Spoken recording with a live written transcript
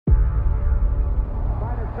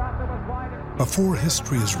Before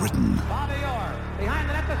history is written,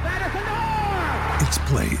 it's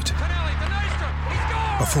played.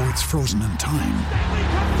 Before it's frozen in time,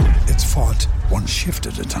 it's fought one shift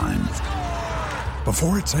at a time.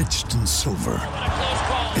 Before it's etched in silver,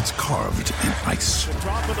 it's carved in ice.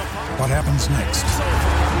 What happens next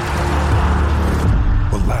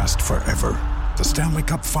will last forever. The Stanley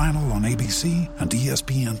Cup Final on ABC and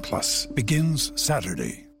ESPN Plus begins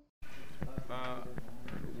Saturday.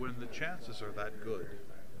 When the chances are that good,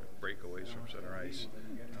 breakaways from center ice,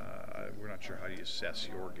 we're not sure how you assess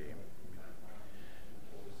your game.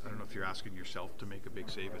 I don't know if you're asking yourself to make a big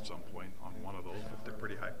save at some point on one of those, but they're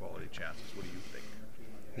pretty high-quality chances. What do you think?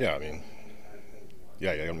 Yeah, I mean, you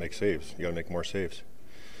got to make saves. You got to make more saves.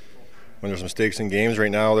 When there's mistakes in games right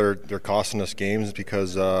now, they're costing us games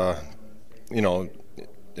because,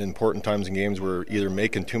 important times in games we're either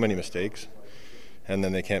making too many mistakes, and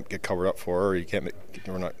then they can't get covered up for, or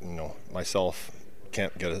myself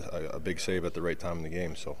can't get a big save at the right time in the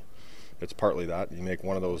game. So it's partly that. You make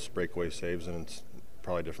one of those breakaway saves, and it's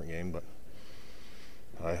probably a different game. But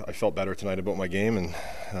I felt better tonight about my game, and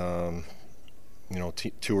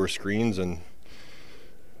two were screens and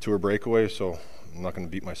two were breakaways, so I'm not going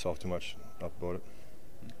to beat myself too much up about it.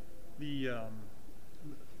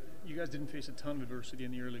 You guys didn't face a ton of adversity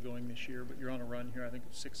in the early going this year, but you're on a run here, I think,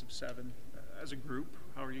 of 6 of 7. As a group,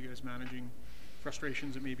 how are you guys managing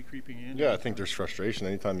frustrations that may be creeping in? Yeah, I think there's frustration.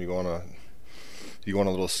 Anytime you go on a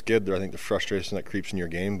little skid there, I think the frustration that creeps in your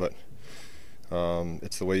game, but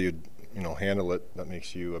it's the way you handle it that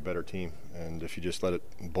makes you a better team. And if you just let it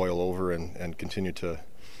boil over and continue to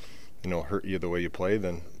hurt you the way you play,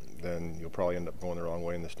 then you'll probably end up going the wrong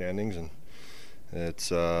way in the standings. And it's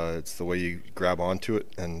the way you grab onto it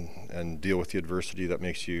and deal with the adversity that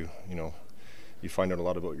makes you you find out a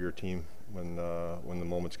lot about your team when the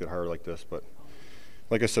moments get hard like this. But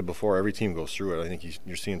like I said before, every team goes through it. I think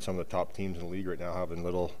you're seeing some of the top teams in the league right now having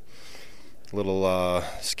little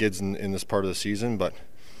skids in this part of the season, but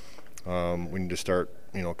we need to start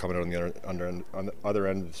coming out on the other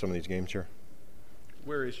end of some of these games here.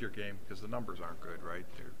 Where is your game? Because the numbers aren't good, right?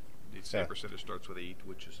 The save percentage starts with 8,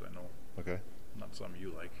 which is, I know, not something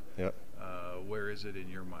you like. Yeah. Where is it in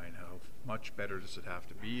your mind? How much better does it have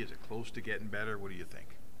to be? Is it close to getting better? What do you think?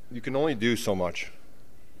 You can only do so much,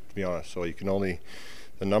 to be honest. So the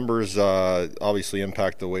numbers obviously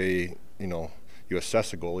impact the way you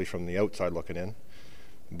assess a goalie from the outside looking in,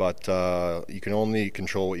 but you can only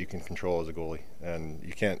control what you can control as a goalie, and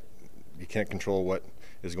you can't control what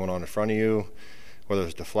is going on in front of you, whether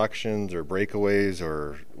it's deflections or breakaways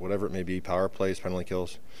or whatever it may be, power plays, penalty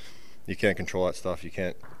kills. You can't control that stuff. You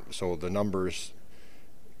can't. So the numbers,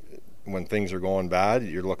 when things are going bad,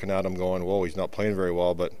 you're looking at them going, whoa, he's not playing very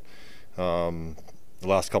well. But the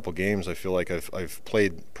last couple games, I feel like I've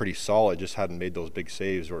played pretty solid, just hadn't made those big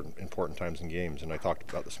saves or important times in games. And I talked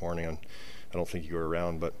about this morning, and I don't think you were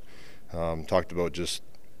around, but talked about just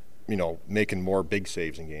making more big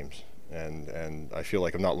saves in games. And I feel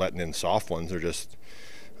like I'm not letting in soft ones. They're just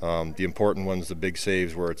the important ones, the big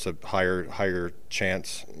saves where it's a higher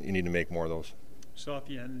chance. You need to make more of those. So at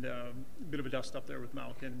the end, a bit of a dust up there with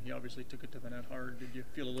Malkin. He obviously took it to the net hard. Did you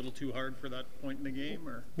feel a little too hard for that point in the game?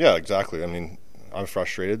 Or? Yeah, exactly. I mean, I'm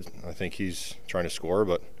frustrated. I think he's trying to score,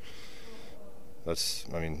 but that's,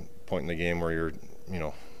 point in the game where you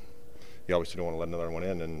obviously don't want to let another one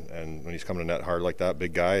in. And when he's coming to net hard like that,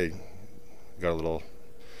 big guy, got a little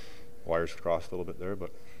wires crossed a little bit there,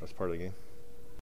 but that's part of the game.